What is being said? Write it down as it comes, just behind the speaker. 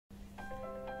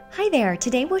Hi there,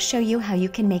 today we'll show you how you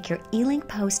can make your Elink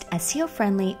post SEO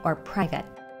friendly or private.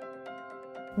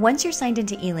 Once you're signed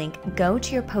into Elink, go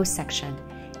to your post section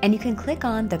and you can click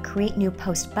on the Create New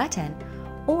Post button,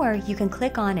 or you can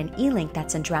click on an Elink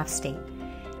that's in draft state.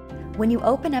 When you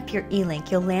open up your Elink,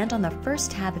 you'll land on the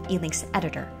first tab of Elink's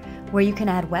editor, where you can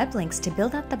add web links to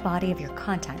build out the body of your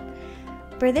content.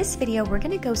 For this video, we're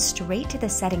going to go straight to the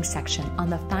settings section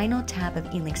on the final tab of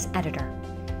Elink's editor.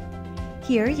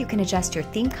 Here you can adjust your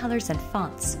theme colors and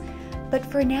fonts, but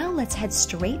for now let's head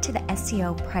straight to the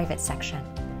SEO private section.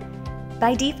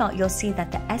 By default, you'll see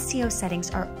that the SEO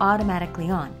settings are automatically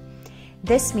on.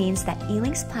 This means that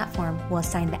Elink's platform will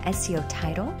assign the SEO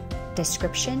title,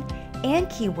 description, and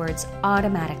keywords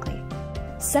automatically.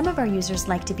 Some of our users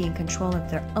like to be in control of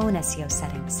their own SEO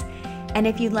settings, and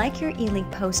if you'd like your Elink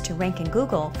post to rank in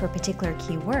Google for particular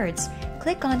keywords,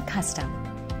 click on Custom.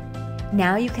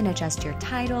 Now you can adjust your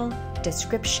title,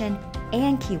 description,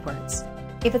 and keywords.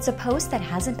 If it's a post that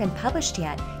hasn't been published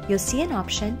yet, you'll see an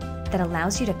option that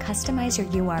allows you to customize your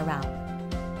URL.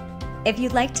 If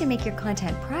you'd like to make your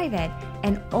content private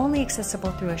and only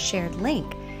accessible through a shared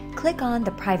link, click on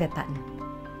the Private button.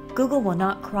 Google will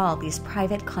not crawl these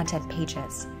private content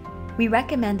pages. We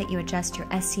recommend that you adjust your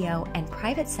SEO and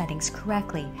private settings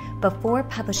correctly before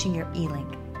publishing your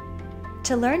Elink.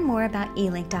 To learn more about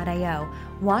Elink.io,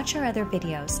 watch our other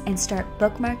videos and start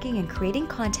bookmarking and creating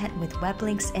content with web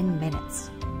links in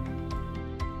minutes.